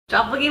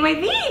Stop looking at my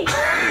feet.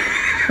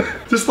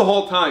 Just the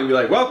whole time, be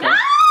like, welcome.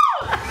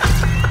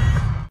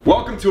 No!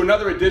 Welcome to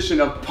another edition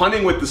of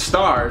Punning with the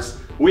Stars.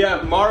 We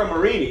have Mara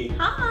Marini.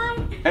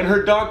 Hi. And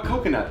her dog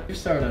Coconut. You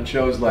started on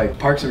shows like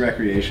Parks and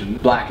Recreation,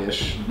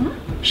 Blackish,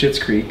 Schitt's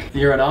Creek.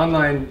 You're an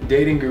online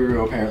dating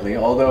guru apparently,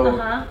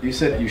 although you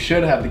said you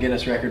should have the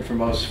Guinness record for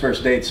most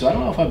first dates, so I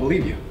don't know if I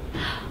believe you.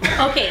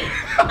 Okay,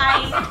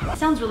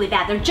 sounds really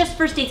bad. They're just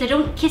first dates. I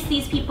don't kiss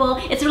these people.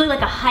 It's really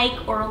like a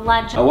hike or a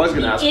lunch. I was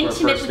gonna ask for a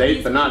first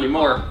date, but not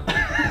anymore.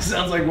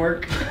 Sounds like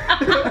work.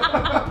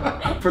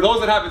 For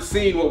those that haven't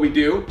seen what we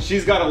do,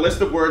 she's got a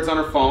list of words on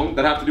her phone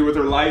that have to do with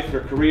her life,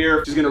 her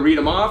career. She's gonna read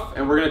them off,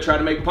 and we're gonna try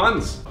to make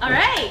puns. All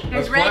right, you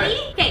guys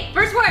ready? Okay,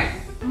 first word,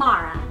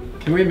 Mara.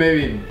 Can we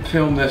maybe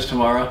film this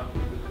tomorrow?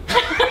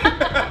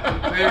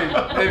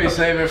 maybe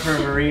save it for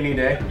Marini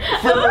Day.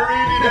 For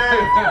Marini Day!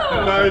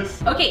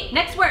 Nice. Okay,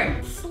 next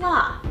word,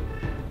 sloth.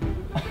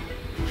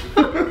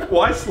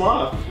 Why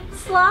sloth?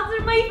 Sloths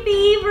are my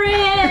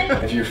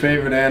favorite. If your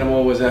favorite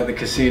animal was at the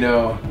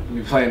casino,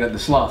 you'd be playing at the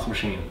sloth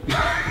machine.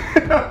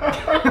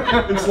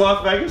 In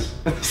Sloth Vegas?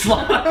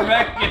 Sloth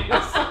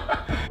Vegas.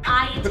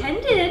 I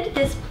attended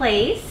this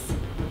place,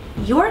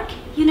 York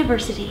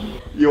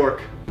University.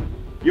 York.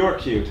 You're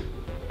cute.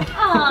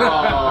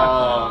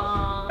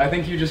 Aww. I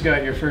think you just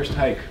got your first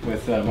hike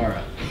with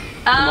Mara.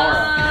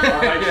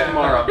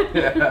 Tomorrow.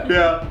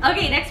 Yeah.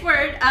 Okay, next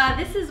word.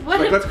 This is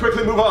what. Let's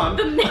quickly move on.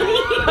 The many.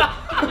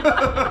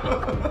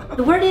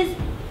 The word is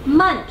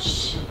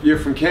munch. You're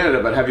from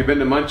Canada, but have you been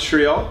to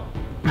Montreal?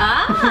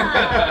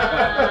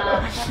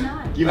 I have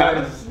not. You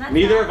haven't? Not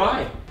Neither that. have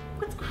I.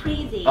 What's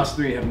crazy? Us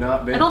three have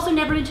not been. I've also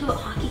never been to a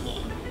hockey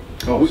game.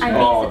 Oh,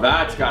 Oh,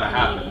 that's gotta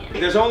happen.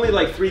 There's only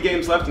like 3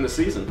 games left in the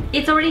season.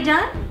 It's already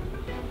done?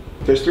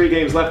 There's 3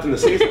 games left in the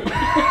season.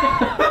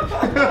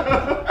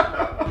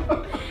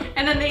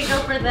 And then they go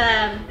for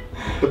the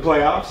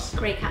playoffs?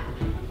 Grey Cup.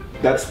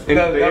 That's the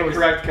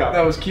incorrect cup.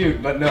 That was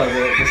cute, but no,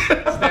 the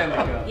Stanley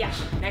Cup. Yeah.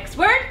 Next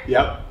word?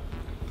 Yep.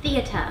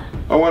 Theater.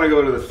 I want to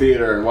go to the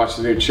theater and watch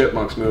the new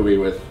Chipmunks movie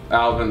with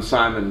Alvin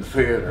Simon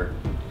Theater.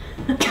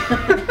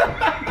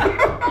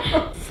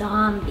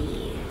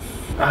 Zombies.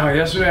 Oh,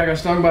 yesterday I got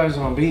stung by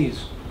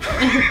zombies.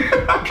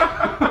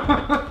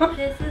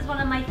 This is one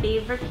of my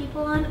favorite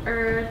people on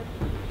earth.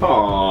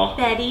 Aww.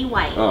 Betty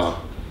White.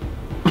 Oh.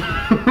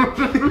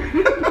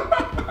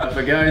 If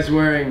a guy's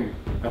wearing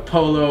a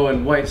polo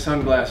and white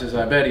sunglasses,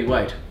 I bet he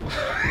white.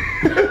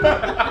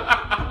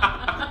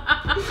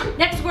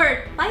 Next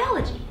word,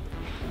 biology.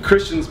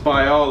 Christian's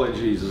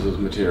biology is his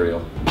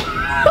material.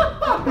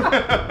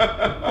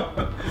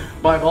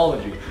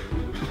 Biology.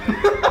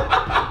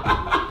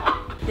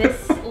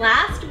 This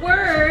last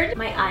word,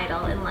 my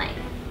idol in life.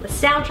 The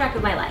soundtrack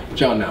of my life.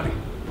 John Downey.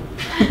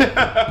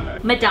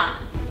 Madonna.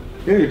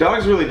 Yeah, your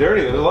dog's really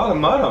dirty. There's a lot of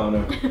mud on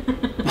him.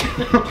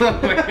 Oh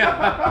my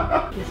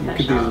God. Look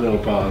at these little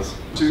paws.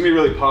 She's gonna be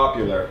really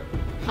popular.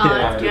 Oh,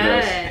 that's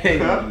good. Hey.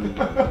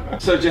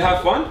 So did you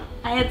have fun?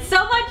 I had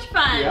so much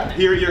fun. Yeah.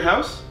 Here at your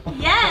house?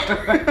 Yes.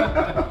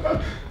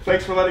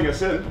 Thanks for letting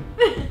us in.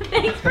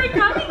 Thanks for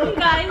coming, you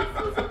guys.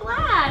 This was a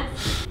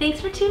blast. Thanks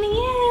for tuning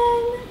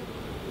in.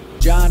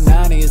 John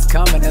 90 is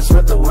coming, that's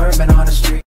what the word been on the street.